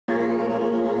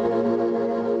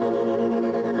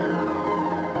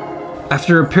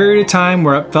After a period of time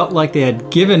where it felt like they had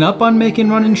given up on making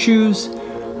running shoes,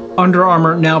 Under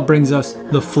Armour now brings us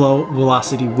the Flow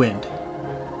Velociti Wind.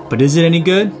 But is it any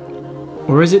good?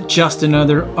 Or is it just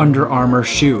another Under Armour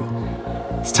shoe?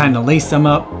 It's time to lace them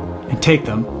up and take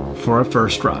them for a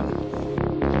first run.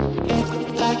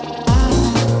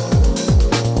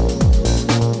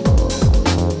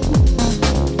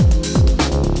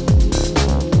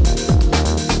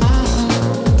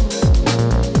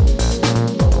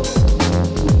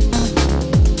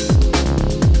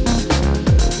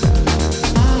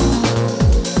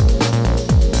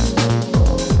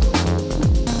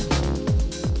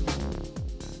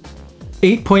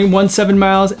 8.17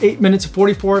 miles, 8 minutes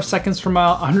 44 seconds per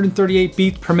mile, 138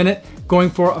 beats per minute,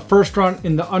 going for a first run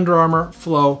in the Under Armour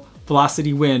Flow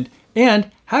Velociti Wind,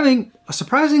 and having a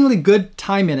surprisingly good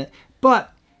time in it,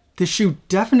 but this shoe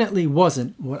definitely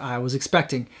wasn't what I was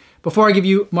expecting. Before I give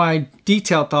you my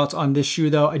detailed thoughts on this shoe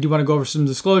though, I do want to go over some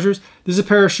disclosures. This is a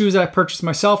pair of shoes that I purchased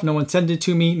myself. No one sent it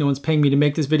to me, no one's paying me to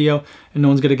make this video, and no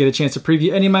one's gonna get a chance to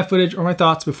preview any of my footage or my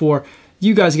thoughts before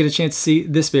you guys get a chance to see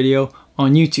this video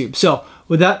on YouTube. So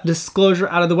with that disclosure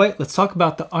out of the way, let's talk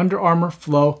about the Under Armour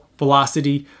Flow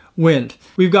Velociti Wind.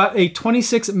 We've got a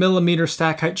 26mm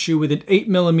stack height shoe with an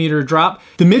 8mm drop.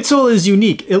 The midsole is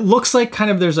unique. It looks like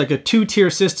there's like a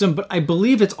two-tier system, but I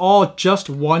believe it's all just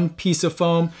one piece of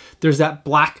foam. There's that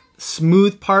black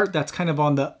smooth part that's kind of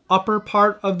on the upper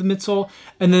part of the midsole,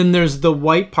 and then there's the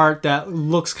white part that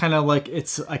looks kind of like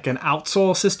it's like an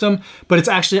outsole system, but it's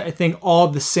actually, I think, all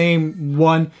the same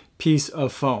one piece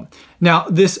of foam. Now,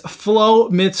 this Flow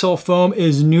midsole foam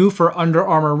is new for Under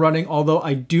Armour running, although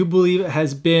I do believe it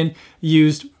has been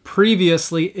used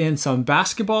previously in some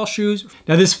basketball shoes.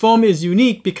 Now, this foam is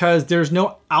unique because there's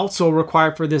no outsole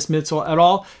required for this midsole at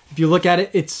all. If you look at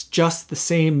it, it's just the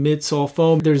same midsole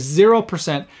foam. There's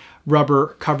 0%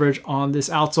 rubber coverage on this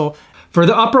outsole. For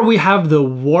the upper, we have the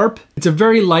Warp. It's a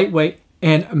very lightweight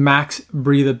and max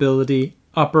breathability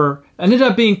upper. Ended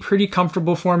up being pretty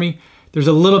comfortable for me. There's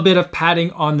a little bit of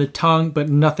padding on the tongue, but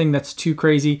nothing that's too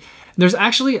crazy. There's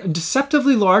actually a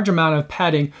deceptively large amount of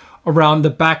padding around the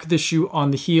back of the shoe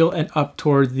on the heel and up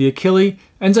towards the Achilles.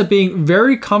 Ends up being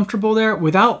very comfortable there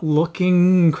without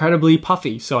looking incredibly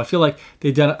puffy. So I feel like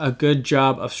they've done a good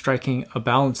job of striking a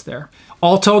balance there.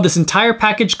 All told, this entire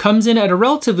package comes in at a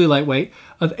relatively lightweight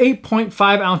of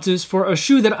 8.5 ounces for a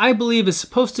shoe that I believe is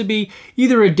supposed to be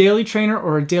either a daily trainer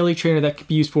or a daily trainer that can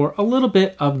be used for a little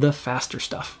bit of the faster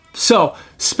stuff. So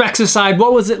specs aside,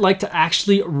 what was it like to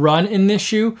actually run in this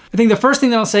shoe? I think the first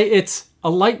thing that I'll say, it's a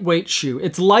lightweight shoe.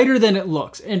 It's lighter than it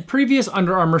looks. In previous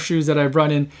Under Armour shoes that I've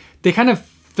run in, they kind of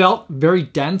felt very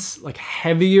dense, like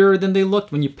heavier than they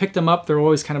looked. When you picked them up, they're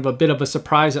always kind of a bit of a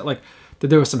surprise that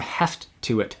there was some heft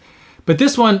to it. But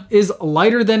this one is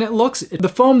lighter than it looks. The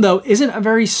foam though isn't a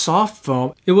very soft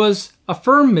foam. It was a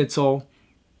firm midsole,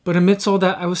 but a midsole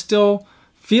that I was still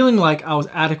feeling like I was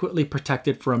adequately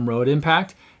protected from road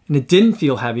impact, and it didn't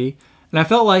feel heavy. And I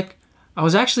felt like I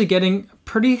was actually getting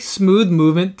pretty smooth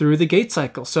movement through the gait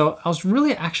cycle. So I was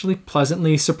really actually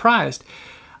pleasantly surprised.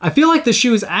 I feel like the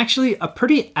shoe is actually a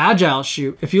pretty agile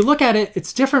shoe. If you look at it,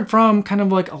 it's different from kind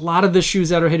of like a lot of the shoes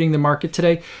that are hitting the market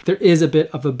today. There is a bit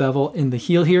of a bevel in the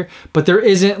heel here, but there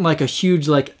isn't like a huge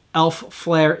like elf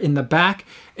flare in the back,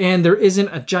 and there isn't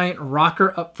a giant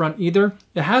rocker up front either.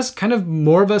 It has kind of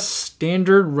more of a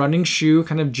standard running shoe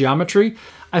kind of geometry.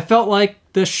 I felt like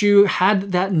the shoe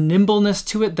had that nimbleness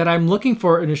to it that I'm looking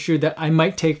for in a shoe that I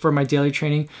might take for my daily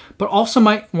training, but also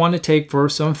might want to take for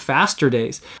some faster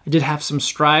days. I did have some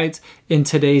strides in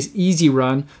today's easy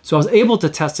run, so I was able to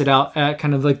test it out at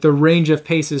kind of like the range of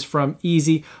paces from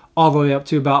easy all the way up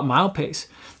to about mile pace.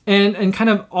 And kind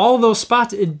of all those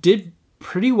spots, it did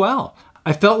pretty well.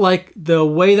 I felt like the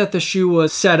way that the shoe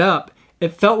was set up,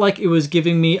 it felt like it was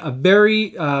giving me a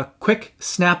very quick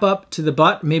snap up to the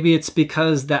butt. Maybe it's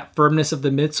because that firmness of the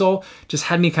midsole just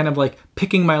had me kind of like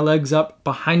picking my legs up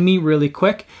behind me really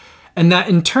quick. And that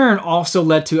in turn also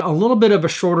led to a little bit of a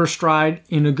shorter stride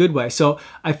in a good way. So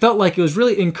I felt like it was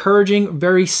really encouraging,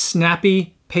 very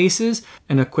snappy paces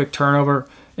and a quick turnover.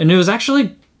 And it was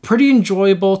actually pretty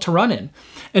enjoyable to run in.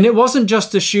 And it wasn't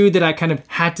just a shoe that I kind of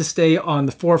had to stay on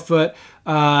the forefoot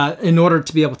in order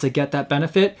to be able to get that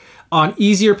benefit. On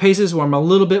easier paces where I'm a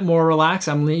little bit more relaxed,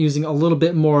 I'm using a little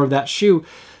bit more of that shoe,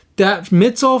 that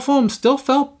midsole foam still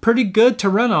felt pretty good to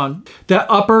run on. That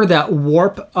upper, that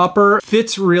Warp upper,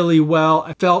 fits really well.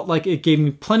 I felt like it gave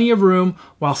me plenty of room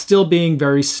while still being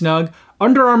very snug.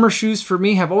 Under Armour shoes for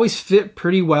me have always fit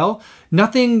pretty well.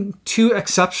 Nothing too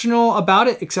exceptional about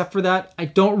it, except for that I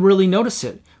don't really notice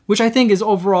it, which I think is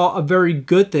overall a very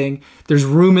good thing. There's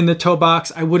room in the toe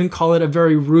box. I wouldn't call it a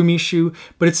very roomy shoe,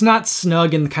 but it's not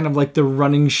snug and kind of like the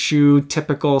running shoe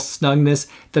typical snugness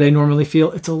that I normally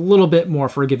feel. It's a little bit more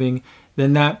forgiving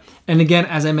than that. And again,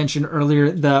 as I mentioned earlier,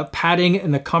 the padding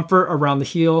and the comfort around the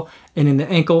heel and in the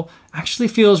ankle actually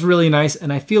feels really nice.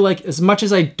 And I feel like as much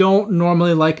as I don't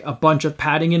normally like a bunch of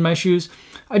padding in my shoes,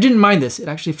 I didn't mind this. It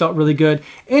actually felt really good.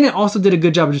 And it also did a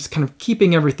good job of just kind of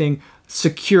keeping everything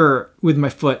secure with my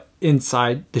foot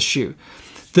inside the shoe.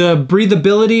 The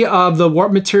breathability of the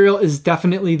warp material is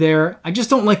definitely there. I just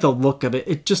don't like the look of it.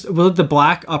 It just, with the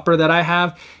black upper that I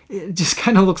have, it just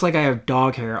kind of looks like I have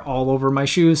dog hair all over my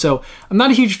shoes. So I'm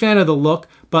not a huge fan of the look,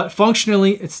 but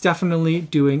functionally, it's definitely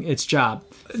doing its job.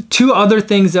 Two other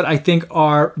things that I think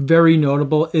are very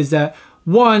notable is that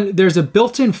one, there's a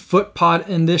built-in foot pod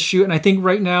in this shoe. And I think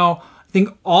right now, I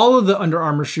think all of the Under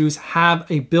Armour shoes have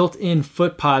a built-in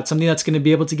foot pod, something that's going to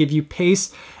be able to give you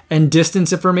pace and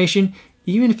distance information,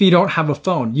 even if you don't have a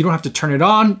phone. You don't have to turn it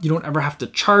on. You don't ever have to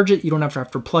charge it. You don't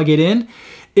have to plug it in.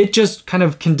 It just kind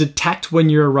of can detect when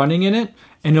you're running in it,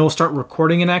 and it'll start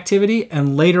recording an activity.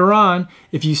 And later on,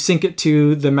 if you sync it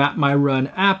to the Map My Run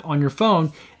app on your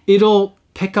phone, it'll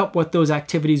pick up what those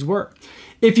activities were.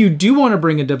 If you do want to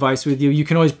bring a device with you, you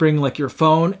can always bring like your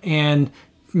phone and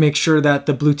make sure that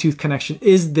the Bluetooth connection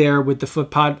is there with the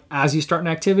footpod as you start an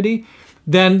activity.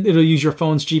 Then it'll use your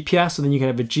phone's GPS, so then you can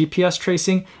have a GPS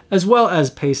tracing as well as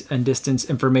pace and distance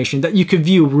information that you could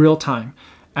view real time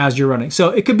as you're running. So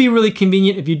it could be really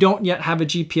convenient if you don't yet have a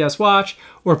GPS watch,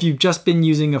 or if you've just been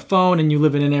using a phone and you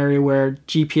live in an area where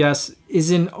GPS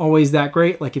isn't always that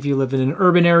great, like if you live in an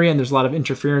urban area and there's a lot of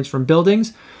interference from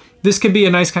buildings. This could be a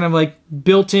nice kind of like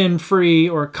built-in free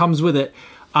or comes with it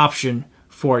option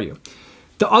for you.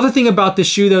 The other thing about this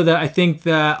shoe though that I think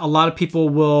that a lot of people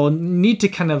will need to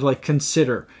kind of like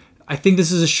consider, I think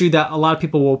this is a shoe that a lot of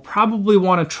people will probably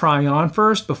want to try on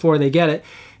first before they get it,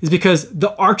 is because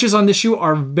the arches on this shoe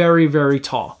are very, very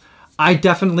tall. I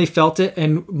definitely felt it,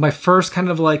 and my first kind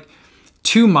of like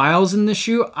 2 miles in the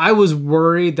shoe, I was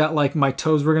worried that like my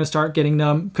toes were gonna start getting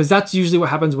numb, because that's usually what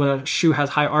happens when a shoe has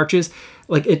high arches.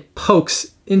 Like it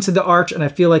pokes into the arch and I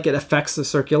feel like it affects the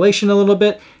circulation a little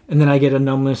bit, and then I get a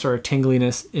numbness or a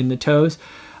tingliness in the toes.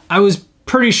 I was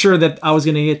pretty sure that I was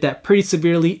gonna get that pretty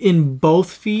severely in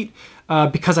both feet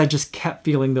because I just kept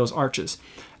feeling those arches.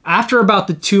 After about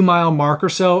the 2 mile mark or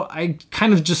so, I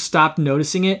kind of just stopped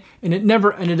noticing it, and it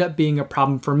never ended up being a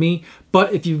problem for me.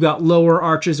 But if you've got lower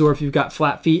arches or if you've got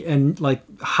flat feet and like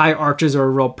high arches are a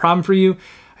real problem for you,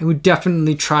 I would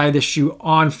definitely try this shoe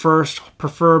on first,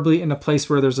 preferably in a place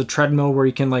where there's a treadmill where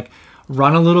you can like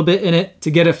run a little bit in it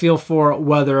to get a feel for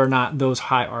whether or not those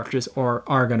high arches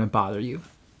are gonna bother you.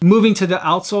 Moving to the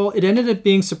outsole, it ended up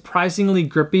being surprisingly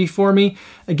grippy for me.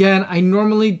 Again, I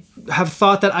normally have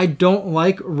thought that I don't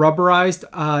like rubberized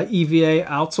EVA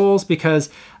outsoles because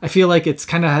I feel like it's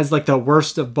kind of has like the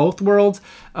worst of both worlds,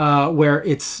 where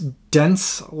it's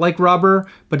dense like rubber,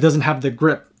 but it doesn't have the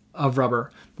grip of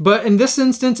rubber. But in this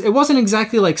instance, it wasn't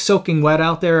exactly like soaking wet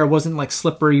out there. It wasn't like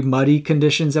slippery, muddy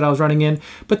conditions that I was running in,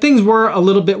 but things were a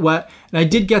little bit wet. And I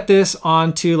did get this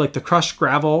onto like the crushed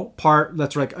gravel part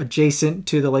that's like adjacent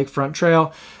to the lakefront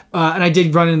trail. And I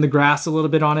did run in the grass a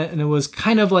little bit on it, and it was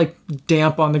kind of like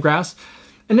damp on the grass,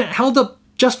 and it held up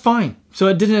just fine. So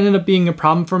it didn't end up being a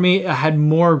problem for me. It had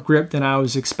more grip than I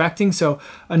was expecting. So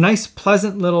a nice,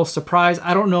 pleasant little surprise.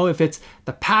 I don't know if it's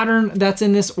the pattern that's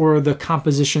in this or the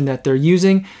composition that they're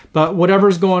using, but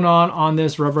whatever's going on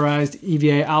this rubberized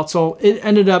EVA outsole, it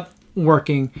ended up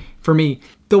working for me.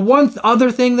 The one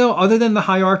other thing though, other than the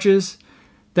high arches,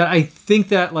 that I think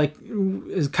that like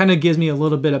kind of gives me a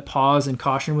little bit of pause and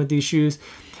caution with these shoes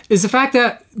is the fact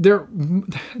that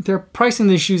they're pricing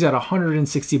these shoes at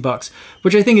 160 bucks,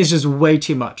 which I think is just way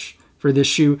too much for this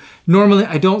shoe. Normally,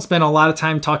 I don't spend a lot of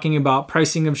time talking about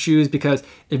pricing of shoes because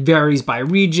it varies by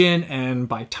region and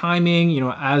by timing. You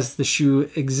know, as the shoe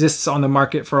exists on the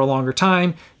market for a longer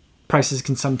time, prices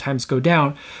can sometimes go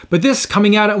down. But this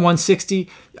coming out at 160,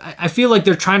 I feel like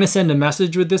they're trying to send a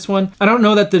message with this one. I don't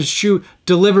know that the shoe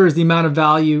delivers the amount of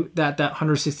value that that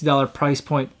 $160 price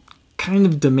point kind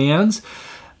of demands.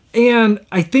 And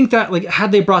I think that like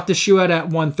had they brought the shoe out at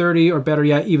 130 or better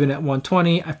yet, even at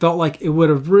 120, I felt like it would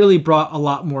have really brought a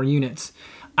lot more units.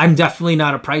 I'm definitely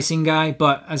not a pricing guy,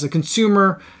 but as a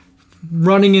consumer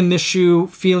running in this shoe,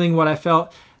 feeling what I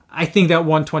felt, I think that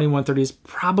 120, 130 is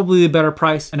probably the better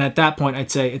price. And at that point,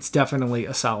 I'd say it's definitely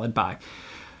a solid buy.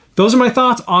 Those are my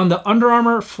thoughts on the Under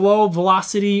Armour Flow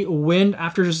Velociti Wind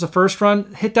after just the first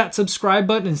run. Hit that subscribe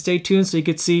button and stay tuned so you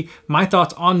can see my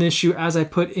thoughts on this shoe as I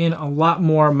put in a lot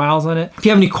more miles on it. If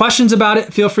you have any questions about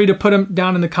it, feel free to put them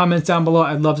down in the comments down below.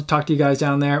 I'd love to talk to you guys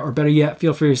down there, or better yet,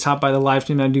 feel free to stop by the live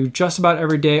stream I do just about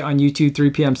every day on YouTube, 3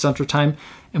 p.m. Central Time,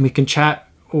 and we can chat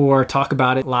or talk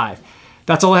about it live.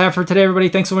 That's all I have for today, everybody.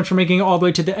 Thanks so much for making it all the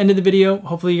way to the end of the video.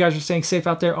 Hopefully you guys are staying safe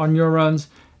out there on your runs,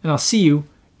 and I'll see you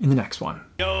in the next one.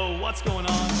 Yo, what's going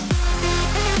on?